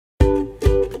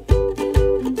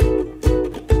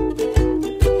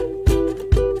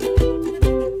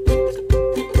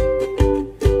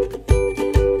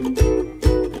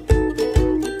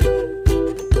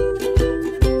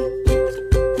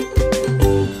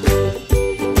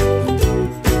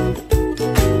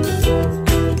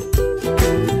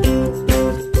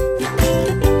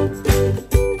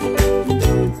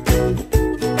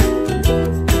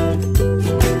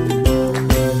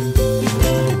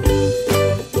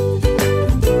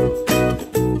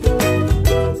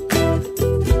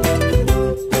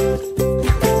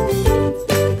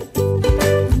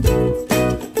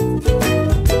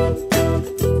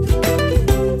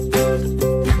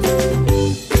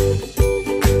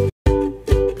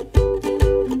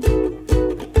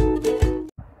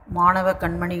மாணவ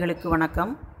கண்மணிகளுக்கு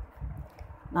வணக்கம்.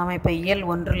 நாம் இப்போ இயல்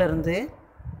 1லிருந்து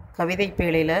கவிதை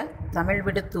பேழையில் தமிழ்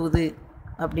விடு தூது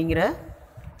அப்படிங்கிற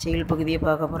செயல் பகுதியை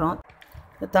பார்க்க போகிறோம்.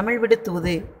 தமிழ் விடு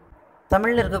தூது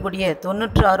தமிழில் இருக்கக்கூடிய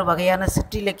 96 வகையான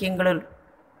சிற்றிலக்கியங்களுள்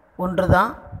ஒன்று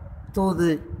தான் தூது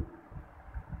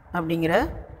அப்படிங்கிற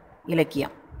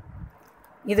இலக்கியம்.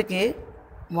 இதுக்கு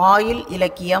வாயில்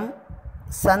இலக்கியம்,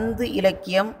 சந்து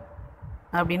இலக்கியம்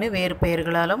அப்படின்னு வேறு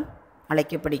பெயர்களாலும்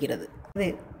அழைக்கப்படுகிறது. இது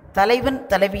தலைவன்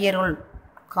தலைவியருள்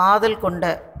காதல் கொண்ட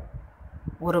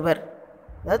ஒருவர்,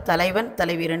 அதாவது தலைவன்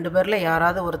தலைவி 2 பேரில்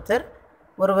யாராவது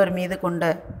ஒருவர் மீது கொண்ட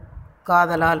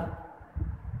காதலால்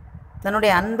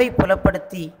தன்னுடைய அன்பை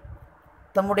புலப்படுத்தி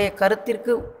தம்முடைய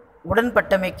கருத்திற்கு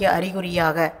உடன்பட்டமைக்கு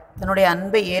அறிகுறியாக, தன்னுடைய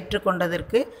அன்பை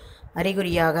ஏற்றுக்கொண்டதற்கு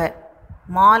அறிகுறியாக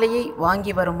மாலையை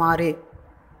வாங்கி வருமாறு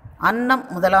அன்னம்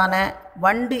முதலான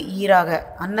வண்டு ஈராக,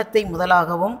 அன்னத்தை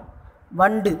முதலாகவும்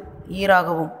வண்டு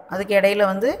ஈராகவும், அதுக்கு இடையில்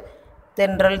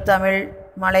தென்றல், தமிழ்,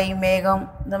 மலை, மேகம்,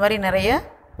 இந்த மாதிரி நிறைய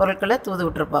பொருட்களை தூது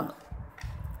விட்டுருப்பாங்க.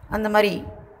 அந்த மாதிரி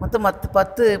மொத்தம்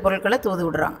 10 பொருட்களை தூது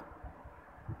விடுறாங்க.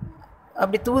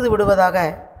 அப்படி தூது விடுவதாக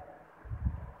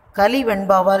கலி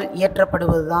வெண்பாவால்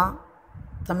இயற்றப்படுவது தான்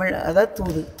தமிழ், அதாவது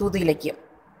தூது இலக்கியம்.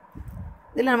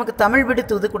 இதில் நமக்கு தமிழ் விடு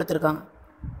தூது கொடுத்துருக்காங்க.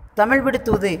 தமிழ் விடு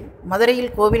தூது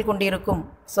மதுரையில் கோவில் கொண்டிருக்கும்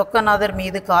சொக்கநாதர்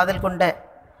மீது காதல் கொண்ட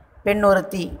பெண்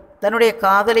ஒருத்தி தன்னுடைய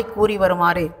காதலை கூறி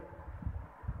வருமாறு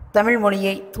தமிழ்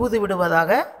மொழியை தூது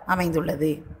விடுவதாக அமைந்துள்ளது.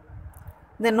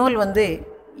 இந்த நூல்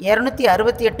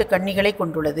 268 கண்ணிகளை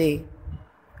கொண்டுள்ளது.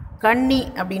 கண்ணி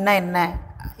அப்படின்னா என்ன?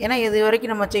 ஏன்னா இது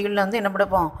வரைக்கும் நம்ம செயலில் என்ன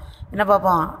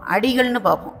பார்ப்போம், அடிகள்னு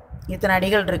பார்ப்போம். இத்தனை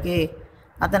அடிகள் இருக்குது,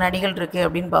 அத்தனை அடிகள் இருக்குது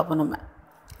அப்படின்னு பார்ப்போம். நம்ம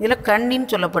இதில்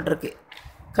கண்ணின்னு சொல்லப்பட்டிருக்கு.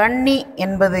 கண்ணி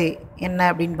என்பது என்ன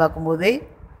அப்படின்னு பார்க்கும்போது,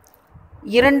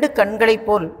 2 கண்களைப்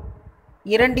போல்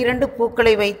 2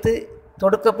 பூக்களை வைத்து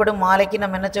தொடுக்கப்படும் மாலைக்கு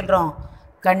நம்ம என்ன சொல்கிறோம்?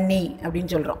 கண்ணி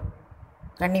அப்படின்னு சொல்கிறோம்.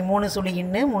 கண்ணி 3 சுழி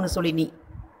இன்னு 3 சுழி நீ,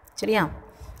 சரியா?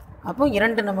 அப்போ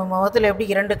 2 நம்ம முகத்தில் எப்படி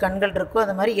 2 கண்கள் இருக்கோ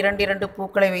அது மாதிரி 2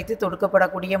 பூக்களை வைத்து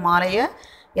தொடுக்கப்படக்கூடிய மாலையை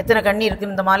எத்தனை கண்ணி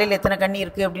இருக்குது, இந்த மாலையில் எத்தனை கண்ணி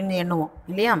இருக்குது அப்படின்னு எண்ணுவோம்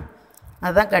இல்லையா?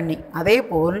 அதுதான் கண்ணி. அதே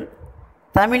போல்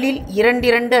தமிழில்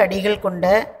 2 அடிகள் கொண்ட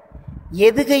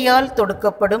எதுகையால்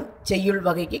தொடுக்கப்படும் செய்யுள்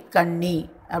வகைக்கு கண்ணி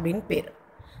அப்படின்னு பேர்.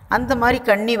 அந்த மாதிரி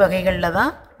கண்ணி வகைகளில்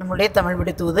தான் நம்மளுடைய தமிழ்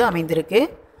விடு தூது அமைந்திருக்கு.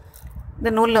 இந்த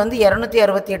நூலில்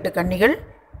 268 கண்ணிகள்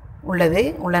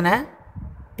உள்ளன.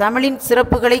 தமிழின்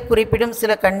சிறப்புகளை குறிப்பிடும்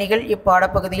சில கண்ணிகள்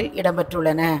இப்பாடப்பகுதியில்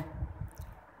இடம்பெற்றுள்ளன.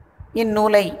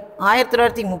 இந்நூலை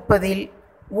 1930இல்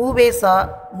உ.வே.சா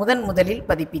முதலில்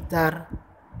பதிப்பித்தார்.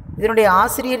 இதனுடைய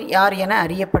ஆசிரியர் யார் என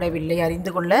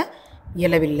அறிந்து கொள்ள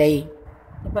இயலவில்லை.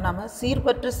 இப்போ நம்ம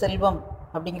சீர்பற்ற செல்வம்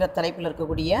அப்படிங்கிற தலைப்பில்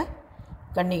இருக்கக்கூடிய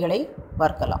கண்ணிகளை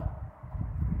பார்க்கலாம்.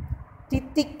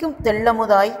 தித்திக்கும்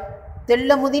தெள்ளமுதாய்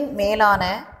தெள்ளமுதின் மேலான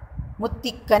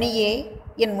முத்திக்கனியே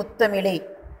என் முத்தமிழே,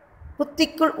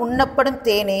 புத்திக்குள் உண்ணப்படும்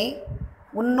தேனே,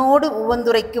 உன்னோடு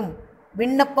உவந்துரைக்கும்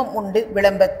விண்ணப்பம் உண்டு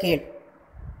விளம்பக் கேள்.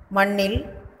 மண்ணில்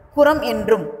குரம்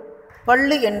என்றும்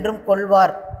பள்ளு என்றும்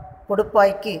கொள்வார்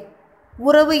கொடுப்பாய்க்கு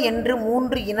உறவு என்று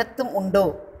 3 இனத்தும் உண்டோ,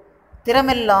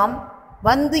 திறமெல்லாம்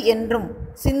வந்து என்றும்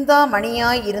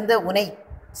சிந்தாமணியாய் இருந்த உனை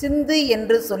சிந்து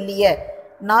என்று சொல்லிய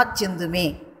நாச்சிந்துமே.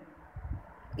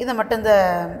 இதை மட்டும் இந்த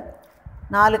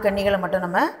 4 கண்ணிகளை மட்டும்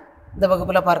நம்ம இந்த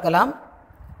வகுப்பில் பார்க்கலாம்.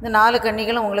 இந்த 4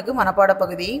 கண்ணிகளும் உங்களுக்கு மனப்பாட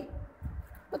பகுதி.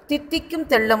 தித்திக்கும்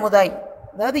தெள்ளமுதாய்,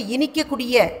 அதாவது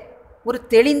இனிக்கக்கூடிய ஒரு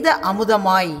தெளிந்த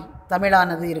அமுதமாய்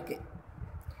தமிழானது இருக்குது.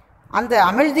 அந்த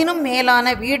அமிழ்தினும்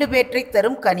மேலான வீடு பேற்றை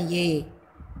தரும் கனியே,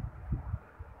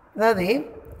 அதாவது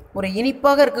ஒரு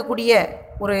இனிப்பாக இருக்கக்கூடிய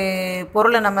ஒரு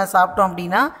பொருளை நம்ம சாப்பிட்டோம்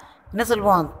அப்படின்னா என்ன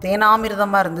சொல்லுவோம்?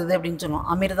 தேனாமிர்தமாக இருந்தது அப்படின்னு சொல்லுவோம்,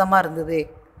 அமிர்தமாக இருந்தது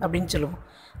அப்படின்னு சொல்லுவோம்.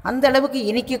 அந்த அளவுக்கு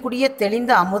இனிக்கக்கூடிய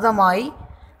தெளிந்த அமுதமாய்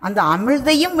அந்த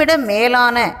அமிழ்தையும் விட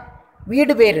மேலான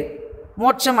வீடு பேறு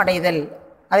மோட்சம் அடைதல்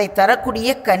அதை தரக்கூடிய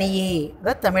கனியே,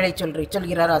 அதாவது தமிழை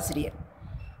சொல்கிறார் ஆசிரியர்.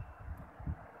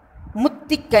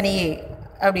 முத்திக்கனியே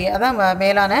அப்படி, அதான்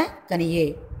மேலான கனியே.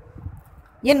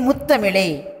 என் முத்தமிழே,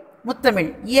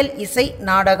 முத்தமிழ் இயல், இசை,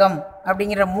 நாடகம்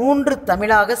அப்படிங்கிற 3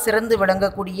 தமிழாக சிறந்து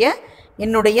விளங்கக்கூடிய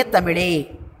என்னுடைய தமிழே.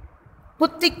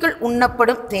 புத்திக்குள்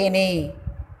உண்ணப்படும் தேனே,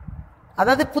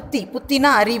 அதாவது புத்தினா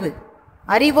அறிவு,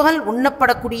 அறிவால்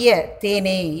உண்ணப்படக்கூடிய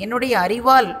தேனே, என்னுடைய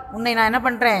அறிவால் உன்னை நான் என்ன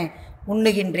பண்ணுறேன்?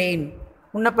 உண்ணுகின்றேன்.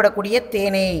 உண்ணப்படக்கூடிய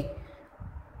தேனே,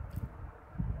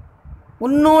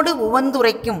 உன்னோடு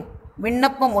உவந்துரைக்கும்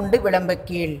விண்ணப்பம் உண்டு விளம்பக்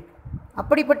கேள்.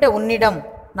 அப்படிப்பட்ட உன்னிடம்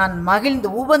நான் மகிழ்ந்து,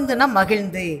 உவந்துனா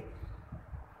மகிழ்ந்து,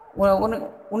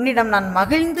 உன்னிடம் நான்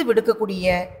மகிழ்ந்து விடுக்கக்கூடிய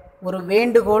ஒரு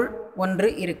வேண்டுகோள் ஒன்று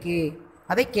இருக்கு,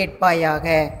 அதை கேட்பாயாக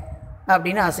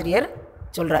அப்படின்னு ஆசிரியர்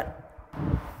சொல்கிறார்.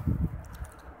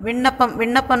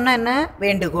 விண்ணப்பம்னா என்ன?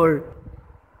 வேண்டுகோள்.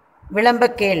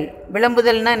 விளம்பக்கேள்.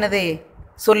 விளம்புதல்னா என்னது?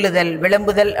 சொல்லுதல்.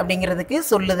 விளம்புதல் அப்படிங்கிறதுக்கு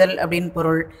சொல்லுதல் அப்படின்னு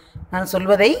பொருள். நான்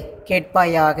சொல்வதை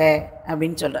கேட்பாயாக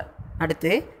அப்படின்னு சொல்கிறேன்.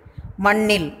 அடுத்து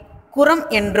மண்ணில் குரம்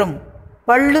என்றும்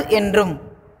பள்ளு என்றும்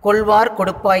கொள்வார்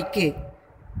கொடுப்பாய்க்கு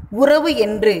உறவு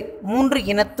என்று 3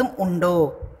 இனத்தும் உண்டோ.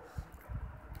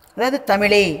 அதாவது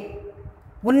தமிழே,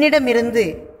 உன்னிடமிருந்து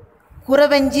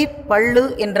குறவஞ்சி பள்ளு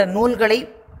என்ற நூல்களை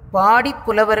பாடி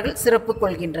புலவர்கள் சிறப்பு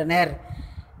கொள்கின்றனர்.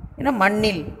 ஏன்னா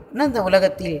மண்ணில் இந்த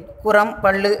உலகத்தில் குறம்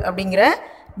பள்ளு அப்படிங்கிற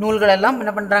நூல்களெல்லாம்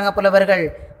என்ன பண்ணுறாங்க? புலவர்கள்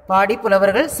பாடி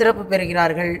புலவர்கள் சிறப்பு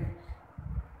பெறுகிறார்கள்.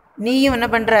 நீயும் என்ன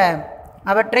பண்ணுற?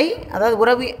 அவற்றை, அதாவது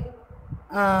உறவு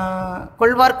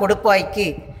கொள்வார் கொடுப்பாய்க்கு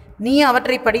நீயும்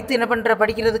அவற்றை படித்து என்ன பண்ணுற?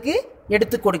 படிக்கிறதுக்கு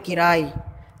எடுத்து கொடுக்கிறாய்.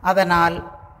 அதனால்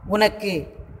உனக்கு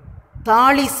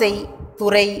தாளிசை,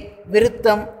 துறை,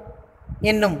 விருத்தம்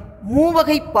என்னும் 3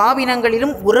 வகை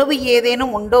பாவினங்களிலும் உறவு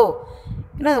ஏதேனும் உண்டோ.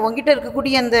 ஏன்னா உங்ககிட்ட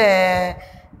இருக்கக்கூடிய அந்த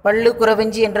பள்ளு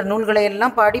குறவஞ்சி என்ற நூல்களை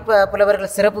எல்லாம் பாடி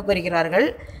புலவர்கள் சிறப்பு பெறுகிறார்கள்.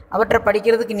 அவற்றை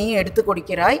படிக்கிறதுக்கு நீயும் எடுத்து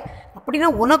கொடுக்கிறாய். அப்படின்னா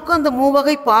உனக்கும் அந்த 3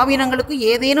 வகை பாவினங்களுக்கும்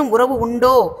ஏதேனும் உறவு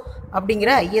உண்டோ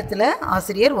அப்படிங்கிற ஐயத்தில்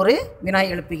ஆசிரியர் ஒரு வினா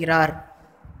எழுப்புகிறார்.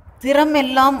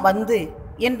 திறமெல்லாம் வந்து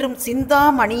என்றும்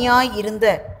சிந்தாமணியாய் இருந்த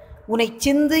உன்னை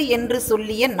சிந்து என்று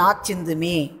சொல்லிய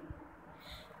நாச்சிந்துமே.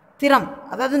 திறம்,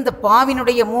 அதாவது இந்த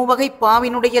பாவினுடைய 3 வகை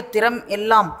பாவினுடைய திறம்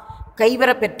எல்லாம்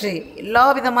கைவர பெற்று, எல்லா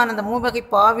விதமான அந்த 3 வகை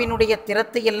பாவினுடைய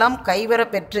திறத்தை எல்லாம் கைவர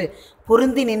பெற்று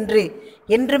பொருந்தி நின்று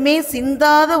என்றுமே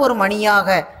சிந்தாத ஒரு மணியாக,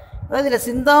 அதாவது இதில்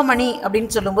சிந்தாமணி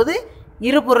அப்படின்னு சொல்லும்போது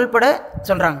 2 பொருள்பட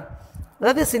சொல்கிறாங்க.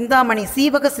 அதாவது சிந்தாமணி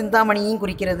சீவக சிந்தாமணியும்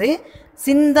குறிக்கிறது.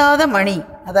 சிந்தாத மணி,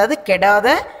 அதாவது கெடாத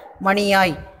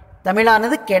மணியாய்,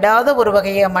 தமிழானது கெடாத ஒரு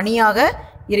வகைய மணியாக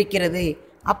இருக்கிறது.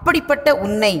 அப்படிப்பட்ட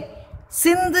உன்னை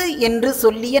சிந்து என்று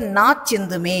சொல்லிய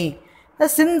நாச்சிந்துமே.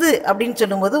 சிந்து அப்படின்னு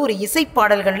சொல்லும்போது ஒரு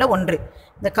இசைப்பாடல்களில் ஒன்று.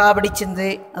 இந்த காவடி சிந்து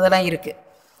அதெல்லாம் இருக்குது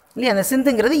இல்லையா? அந்த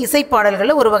சிந்துங்கிறது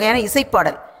இசைப்பாடல்களில் ஒரு வகையான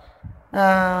இசைப்பாடல்.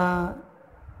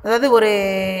 அதாவது ஒரு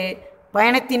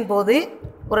பயணத்தின் போது,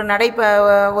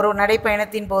 ஒரு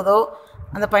நடைப்பயணத்தின் போதோ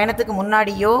அந்த பயணத்துக்கு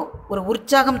முன்னாடியோ ஒரு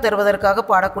உற்சாகம் தருவதற்காக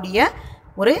பாடக்கூடிய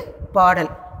ஒரு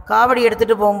பாடல். காவடி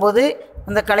எடுத்துகிட்டு போகும்போது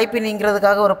அந்த களைப்பு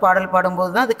நீங்கிறதுக்காக ஒரு பாடல்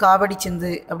பாடும்போது தான் அது காவடி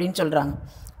சிந்து அப்படின்னு சொல்கிறாங்க.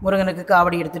 முருகனுக்கு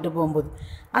காவடி எடுத்துகிட்டு போகும்போது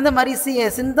அந்த மாதிரி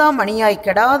சிந்தாமணியாய்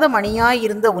கெடாத மணியாய்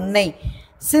இருந்த உன்னை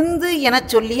சிந்து என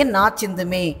சொல்லிய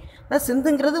நாச்சிந்துமே. அதாவது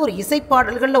சிந்துங்கிறது ஒரு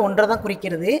இசைப்பாடல்களில் ஒன்றை தான்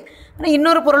குறிக்கிறது. ஆனால்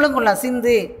இன்னொரு பொருளும் கொள்ளலாம்.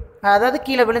 சிந்து, அதாவது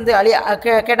கீழே விழுந்து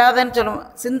கெடாதன்னு சொல்லும்.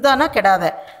 சிந்தானா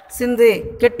கெடாத, சிந்து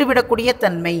கெட்டுவிடக்கூடிய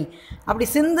தன்மை. அப்படி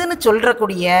சிந்துன்னு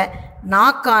சொல்கிறக்கூடிய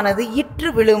நாக்கானது இற்று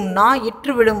விழும்.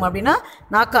 இற்று விழும் அப்படின்னா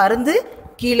நாக்கு அருந்து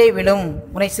கீழே விழும்.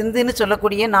 உன்னை சிந்துன்னு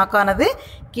சொல்லக்கூடிய நாக்கானது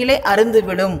கீழே அருந்து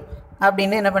விழும்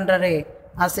அப்படின்னு என்ன பண்ணுறாரு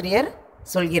ஆசிரியர்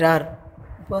சொல்கிறார்.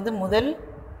 இப்போ முதல்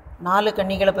 4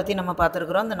 கன்னிகளை பற்றி நம்ம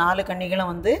பார்த்துருக்குறோம். அந்த 4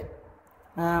 கன்னிகளும்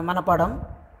மனப்பாடம்.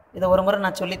 இதை ஒரு முறை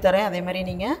நான் சொல்லித்தரேன், அதே மாதிரி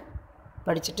நீங்கள்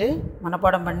படிச்சுட்டு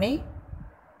மனப்பாடம் பண்ணி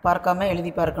பார்க்காம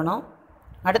எழுதி பார்க்கணும்.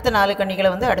 அடுத்த 4 கன்னிகளை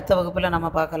அடுத்த வகுப்பில் நம்ம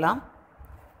பார்க்கலாம்.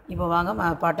 இப்போ வாங்க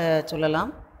பாட்டை சொல்லலாம்.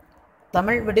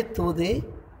 தமிழ் விடு தூது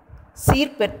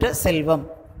சீர்பெற்ற செல்வம்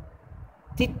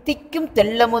தித்திக்கும்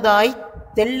தெள்ளமுதாய்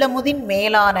தெள்ளமுதின்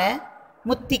மேலான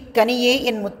முத்திக்கனியே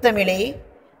என் முத்தமிழே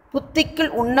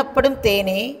புத்திக்குள் உண்ணப்படும்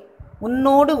தேனே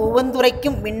உன்னோடு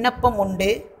உவந்துரைக்கும் விண்ணப்பம் உண்டு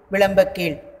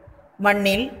விளம்பக்கேள்.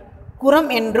 மண்ணில் குரம்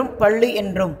என்றும் பள்ளு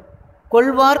என்றும்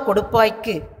கொள்வார்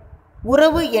கொடுப்பாய்க்கு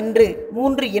உறவு என்று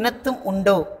 3 இனத்தும்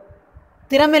உண்டோ.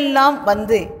 திறமெல்லாம்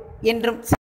வந்து என்றும்